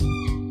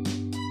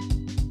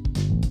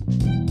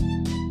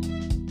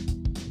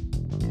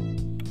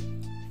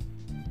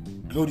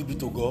Glory be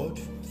to God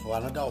for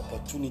another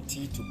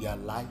opportunity to be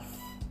alive.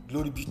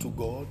 Glory be to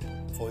God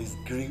for His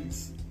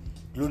grace.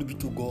 Glory be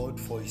to God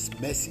for His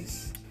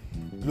mercies.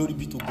 Glory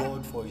be to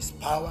God for His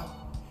power.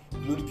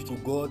 Glory be to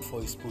God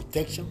for His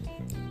protection.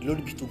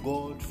 Glory be to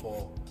God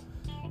for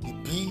the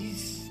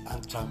peace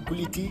and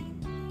tranquility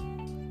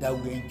that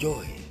we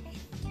enjoy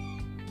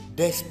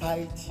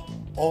despite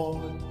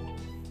all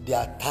the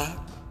attack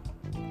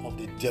of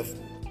the devil,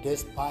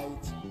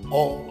 despite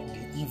all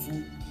the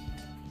evil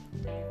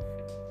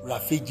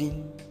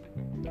ravaging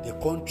the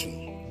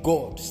country.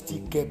 God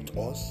still kept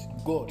us,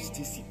 God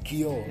still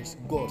secure us,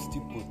 God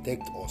still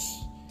protect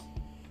us.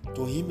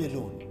 To Him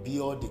alone be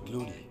all the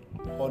glory,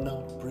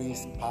 honor,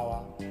 praise,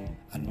 power,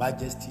 and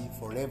majesty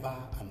forever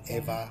and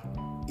ever.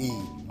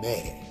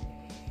 Amen.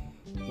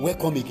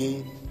 Welcome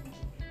again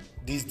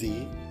this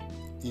day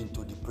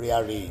into the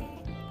prayer rain.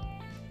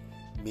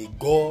 May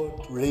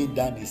God rain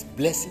down His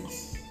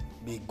blessings.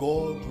 May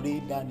God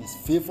rain down His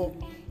favor.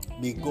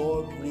 May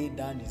God rain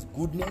down His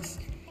goodness.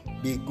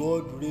 May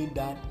God rain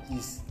down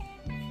His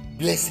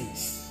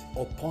blessings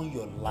upon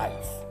your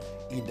life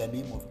in the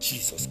name of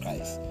Jesus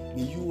Christ.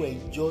 May you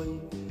enjoy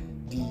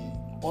the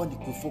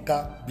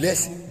unequivocal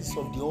blessings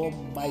of the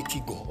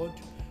Almighty God.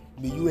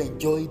 May you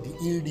enjoy the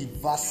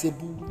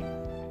irreversible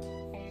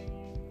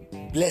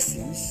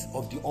blessings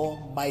of the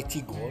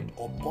Almighty God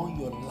upon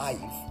your life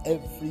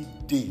every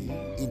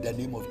day in the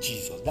name of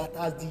Jesus. That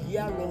as the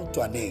year runs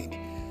to an end,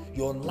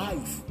 your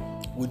life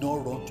will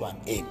not run to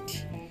an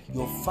end.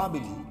 Your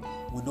family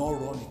will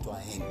not run into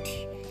an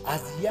end.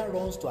 As the year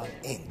runs to an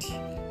end,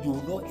 you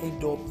will not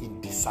end up in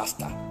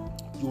disaster.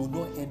 You will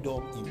not end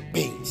up in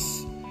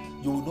pains.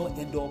 You will not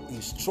end up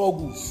in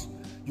struggles.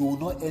 You will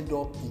not end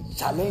up in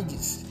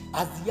challenges.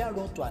 As the year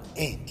runs to an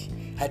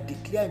end, I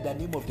declare in the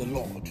name of the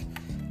Lord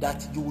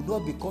that you will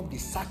not become the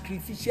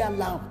sacrificial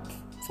lamb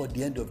for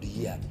the end of the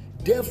year.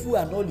 Devil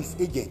and all his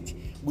agents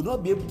will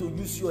not be able to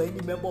use you or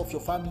any member of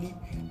your family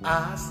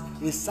as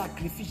a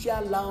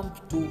sacrificial lamb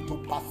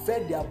to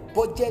perfect their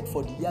budget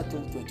for the year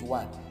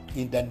 2021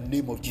 in the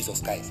name of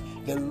Jesus Christ.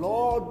 The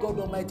Lord God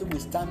Almighty will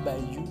stand by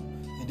you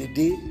in the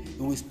day.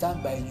 He will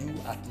stand by you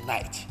at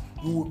night.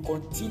 You will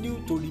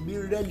continue to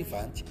remain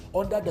relevant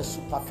under the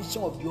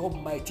supervision of the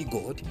Almighty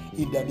God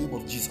in the name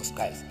of Jesus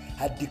Christ.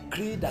 I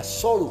decree that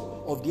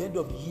sorrow of the end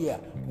of the year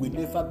will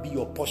never be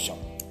your portion.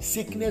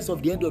 Sickness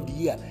of the end of the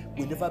year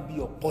will never be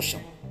your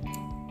portion.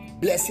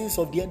 Blessings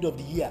of the end of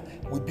the year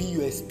will be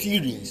your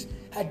experience.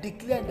 I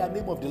declare in the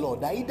name of the Lord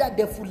that either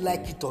devil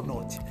like it or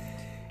not,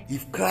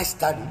 if Christ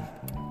tarry,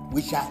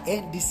 we shall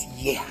end this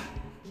year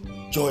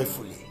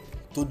joyfully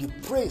to the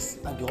praise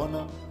and the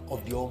honor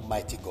of the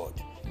Almighty God.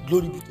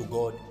 Glory be to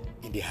God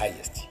in the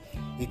highest.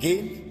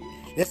 Again,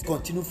 let's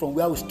continue from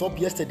where we stopped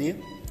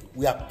yesterday.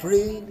 We are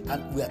praying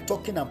and we are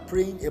talking and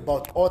praying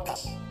about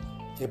altars.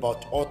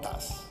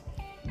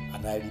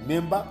 And I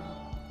remember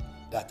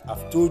that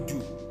I've told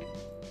you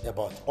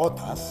about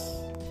altars.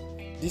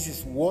 This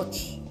is what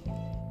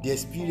the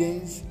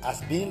experience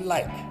has been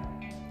like.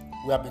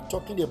 We have been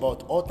talking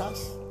about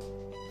altars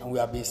and we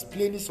have been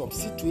explaining some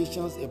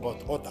situations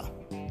about altar.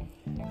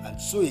 And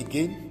so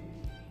again,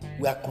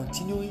 we are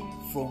continuing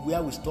from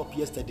where we stopped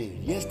yesterday.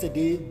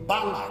 Yesterday,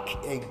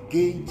 Balak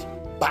engaged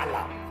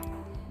Balaam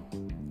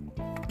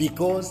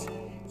because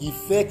he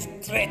felt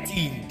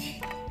threatened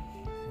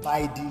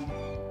by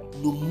the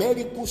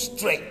numerical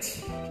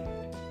strength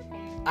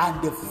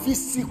and the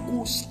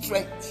physical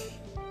strength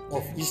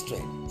of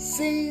Israel.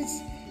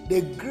 Since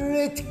the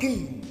great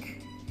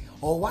king,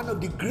 or one of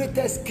the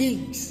greatest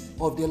kings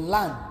of the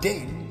land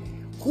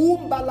then,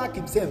 whom Balak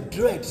himself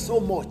dreaded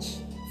so much,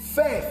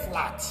 fell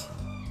flat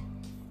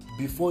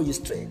before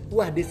Israel.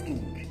 Who are these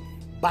kings?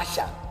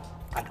 Bashan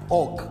and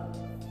Og.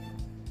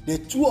 The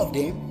two of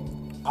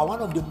them are one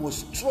of the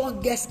most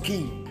strongest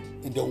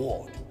kings in the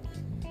world.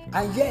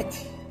 And yet,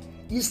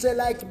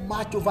 Israelites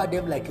march over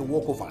them like a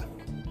walkover.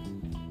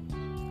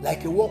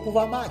 Like a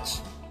walkover match.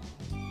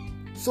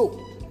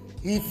 So,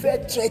 he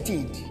felt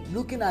threatened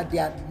looking at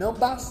their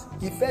numbers.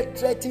 He felt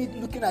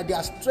threatened looking at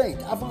their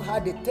strength. Haven't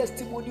had the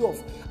testimony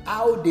of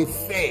how they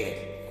fell.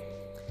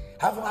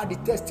 Haven't had the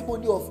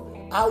testimony of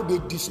how they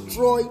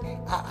destroy,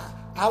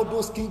 how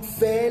those kings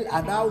fell,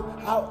 and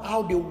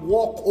how they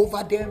walk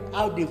over them,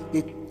 how they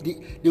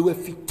were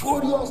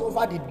victorious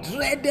over the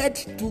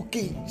dreaded two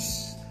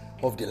kings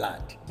of the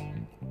land.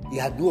 He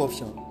had no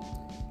option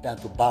than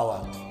to bow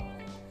out,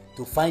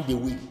 to find a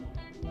way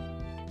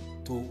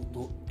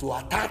to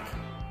attack,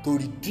 to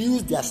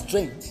reduce their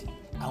strength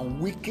and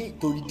weaken,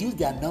 to reduce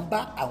their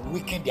number and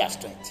weaken their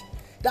strength.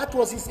 That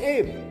was his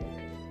aim.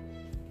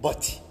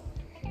 But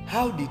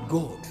how did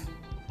God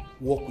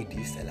work with the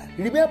Israelites?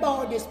 Remember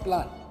all this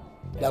plan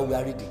that we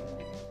are reading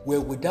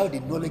were without the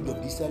knowledge of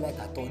the Israelites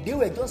at all. They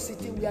were just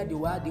sitting where they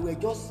were. They were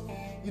just,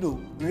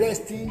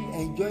 resting,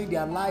 enjoying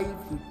their life,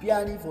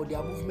 preparing for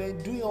their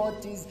movement, doing all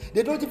things.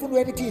 They don't even know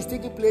anything is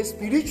taking place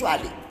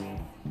spiritually.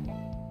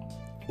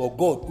 But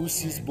God, who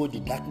sees both the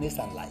darkness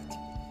and light,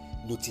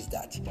 noticed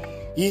that.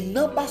 In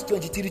Numbers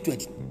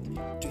 23,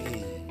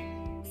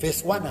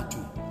 verse 1 and 2,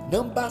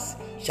 Numbers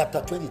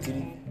chapter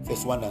 23,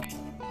 verse 1 and 2.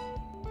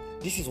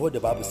 This is what the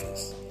Bible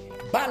says.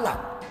 Balaam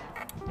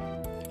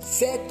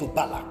said to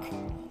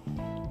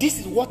Balak, this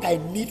is what I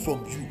need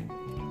from you.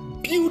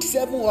 Build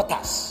 7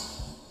 altars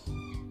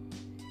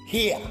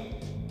here,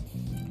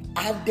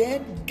 and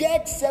then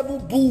get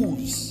 7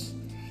 bulls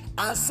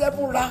and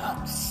 7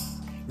 rams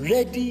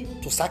ready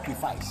to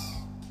sacrifice.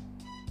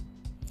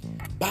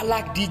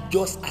 Balak did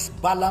just as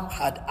Balaam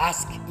had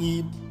asked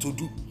him to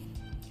do.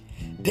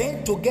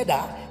 Then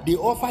together they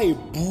offer a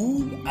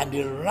bull and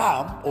a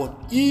ram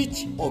on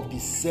each of the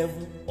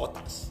 7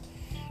 altars.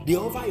 They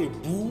offer a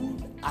bull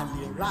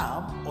and a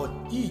ram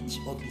on each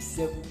of the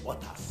 7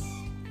 altars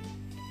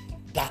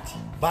that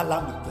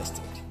Balaam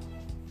requested.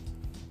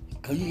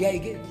 Can you hear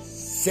again?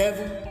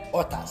 7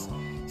 altars.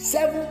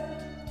 7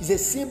 is a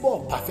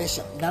symbol of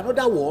perfection. In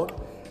another word,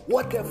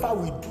 whatever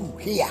we do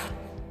here,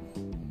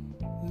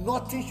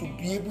 nothing should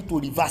be able to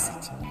reverse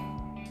it.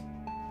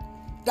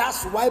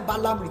 That's why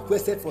Balaam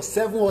requested for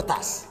 7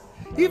 altars.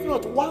 If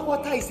not, 1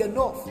 altar is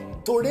enough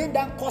to rain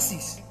down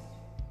curses.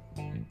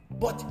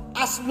 But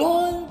as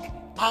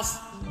long as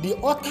the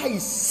altar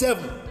is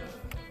 7,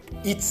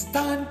 it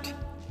stands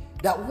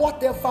that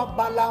whatever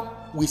Balaam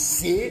will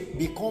say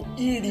become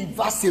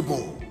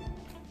irreversible.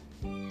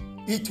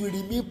 It will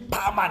remain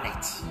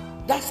permanent.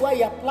 That's why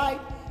he applied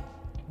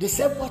the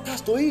 7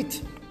 altars to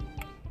it.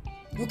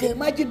 You can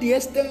imagine the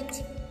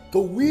extent to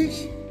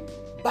which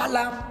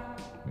Balaam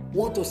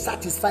want to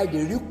satisfy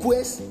the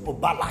request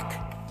of Balak.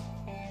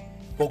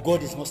 But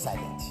God is not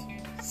silent.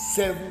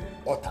 7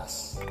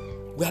 altars.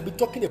 We have been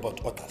talking about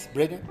altars,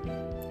 brethren.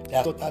 There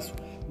are altars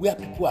where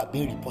people are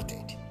being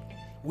reported,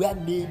 where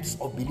names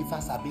of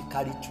believers are being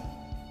carried to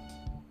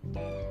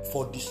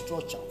for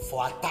destruction,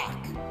 for attack.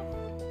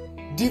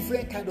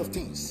 Different kind of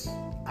things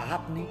are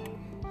happening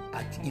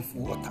at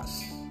evil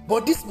altars.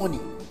 But this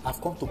morning,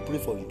 I've come to pray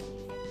for you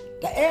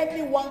that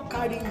anyone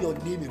carrying your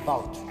name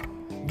about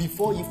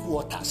before evil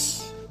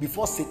altars,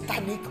 before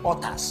satanic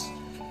altars,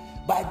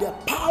 by the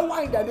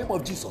power in the name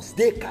of Jesus,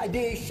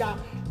 they shall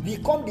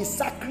become the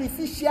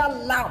sacrificial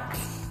lamb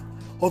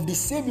of the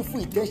same evil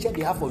intention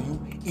they have for you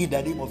in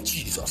the name of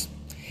Jesus.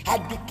 I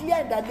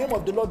declare in the name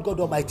of the Lord God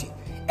Almighty,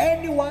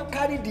 anyone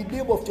carrying the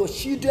name of your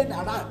children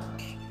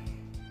around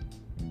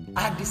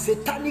at the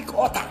satanic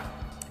altar,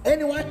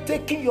 anyone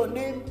taking your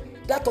name,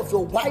 that of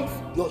your wife,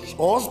 your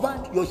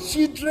husband, your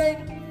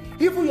children,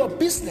 even your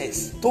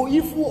business to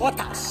evil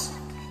altars,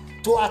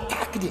 to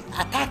attack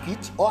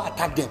it or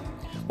attack them.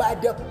 By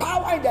the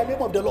power in the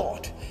name of the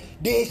Lord,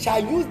 they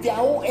shall use their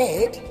own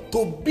head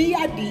to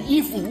bear the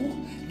evil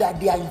that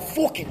they are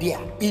invoking there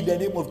in the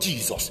name of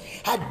Jesus.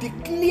 I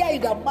declare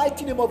in the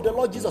mighty name of the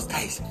Lord Jesus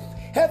Christ,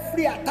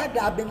 every attack that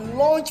has been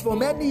launched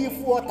from any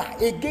evil altar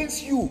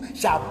against you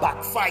shall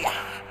backfire.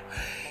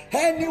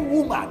 Any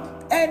woman,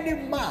 any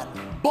man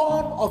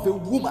born of a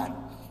woman,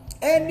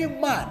 any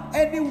man,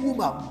 any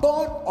woman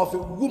born of a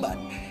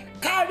woman,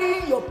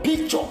 carrying your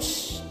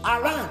pictures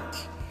around,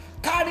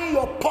 carrying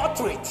your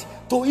portrait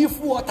to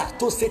evil altars,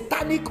 to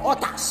satanic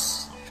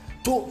altars,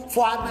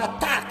 for an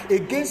attack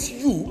against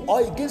you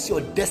or against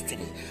your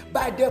destiny,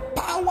 by the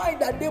power in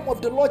the name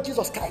of the Lord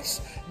Jesus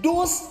Christ,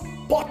 those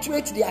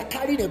portraits they are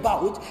carrying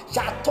about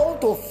shall turn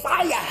to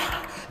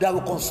fire that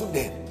will consume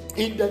them.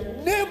 In the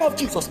name of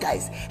Jesus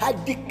Christ, I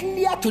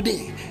declare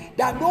today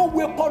that no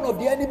weapon of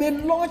the enemy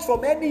launched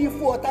from any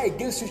evil altar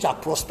against you shall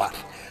prosper.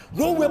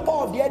 No weapon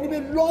of the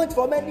enemy launched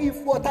from any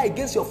evil altar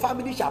against your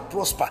family shall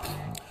prosper.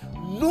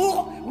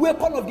 No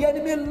weapon of the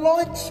enemy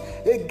launched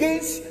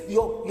against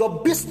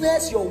your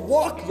business, your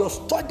work, your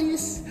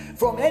studies,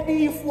 from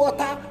any evil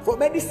altar,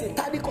 from any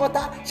satanic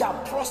altar shall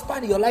prosper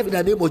in your life in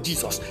the name of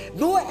Jesus.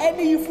 No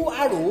any evil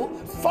arrow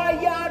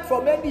fired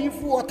from any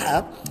evil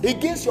altar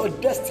against your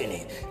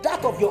destiny,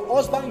 that of your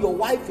husband, your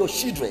wife, your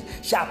children,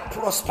 shall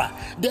prosper.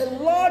 The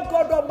Lord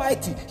God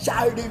Almighty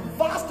shall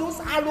reverse those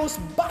arrows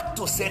back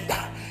to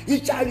sender.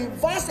 He shall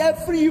reverse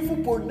every evil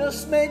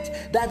pronouncement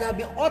that has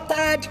been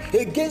uttered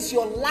against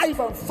your life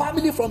and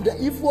family from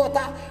the evil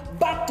altar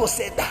back to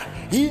sender.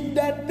 In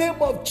the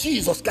name of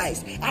Jesus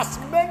Christ, as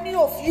many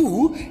of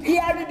you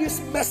hearing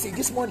this message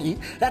this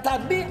morning that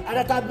have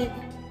been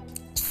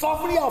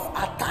suffering of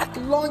attack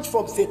launched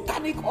from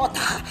satanic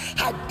altar,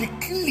 I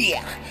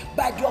declare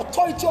by the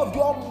authority of the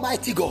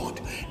Almighty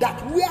God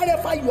that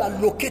wherever you are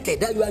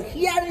located, that you are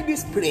hearing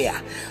this prayer,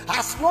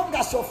 as long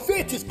as your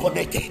faith is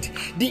connected,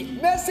 the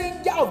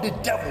messenger of the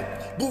devil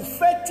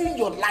buffeting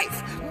your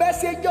life,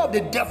 messenger of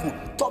the devil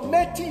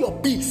tormenting your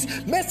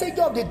peace,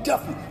 messenger of the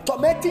devil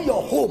tormenting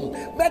your home,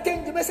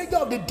 messenger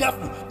of the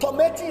devil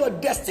tormenting your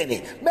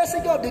destiny,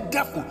 messenger of the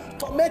devil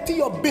tormenting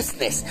your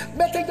business,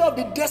 messenger of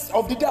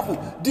the devil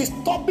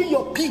disturbing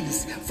your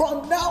peace,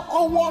 from now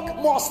onward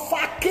must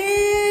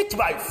vacate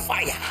by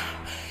fire.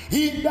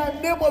 In the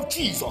name of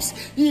Jesus.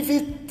 If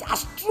it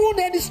has thrown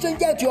any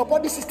stranger into your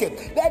body system,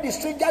 let the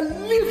stranger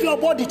leave your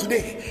body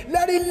today.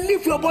 Let it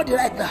leave your body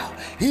right now.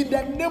 In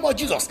the name of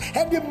Jesus.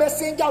 Any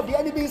messenger of the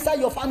enemy inside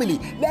your family,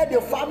 let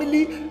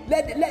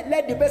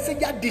the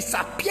messenger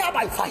disappear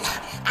by fire.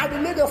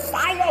 And let the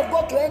fire of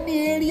God to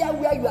any area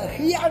where you are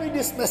hearing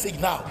this message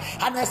now.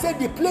 And I said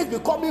the place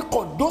becoming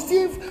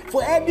conducive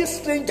for any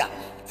stranger,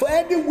 for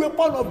any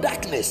weapon of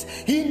darkness.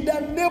 In the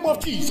name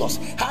of Jesus,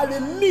 I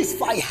release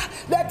fire.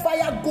 Let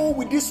fire go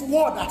with this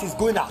word that is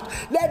going out.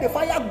 Let the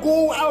fire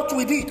go out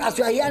with it as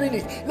you are hearing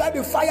it. Let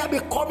the fire be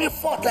coming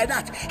forth like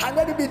that, and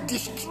let it be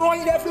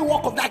destroying every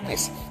work of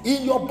darkness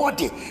in your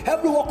body,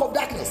 every work of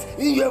darkness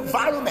in your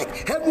environment,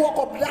 every work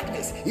of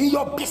darkness in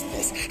your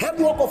business,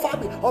 every work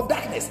of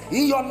darkness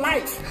in your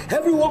life,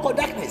 every work of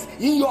darkness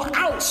in your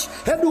house,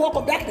 every work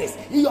of darkness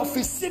in your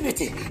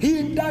vicinity.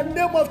 In the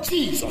name of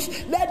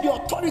Jesus, let the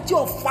authority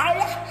of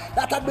fire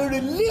that has been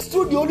released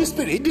through the Holy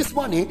Spirit this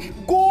morning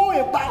go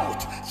about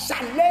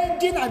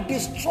challenging and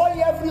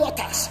destroying every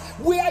altar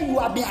where you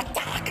are being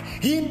attacked.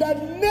 In the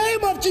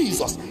name of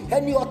Jesus,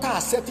 any altar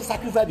accepting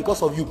sacrifice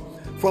because of you,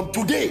 from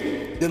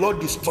today the Lord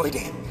destroy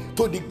them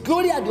to the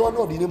glory and the honor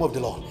of the name of the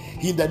Lord.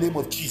 In the name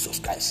of Jesus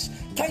Christ.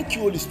 Thank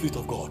you, Holy Spirit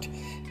of God.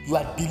 You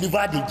are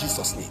delivered in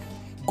Jesus' name.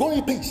 Go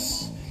in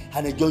peace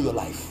and enjoy your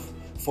life.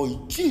 For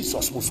in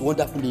Jesus' most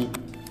wonderful name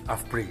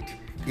I've prayed.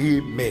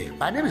 Amen.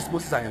 My name is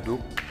Moses Anyado.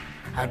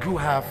 I do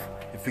have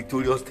a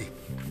victorious day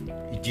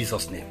in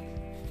Jesus' name.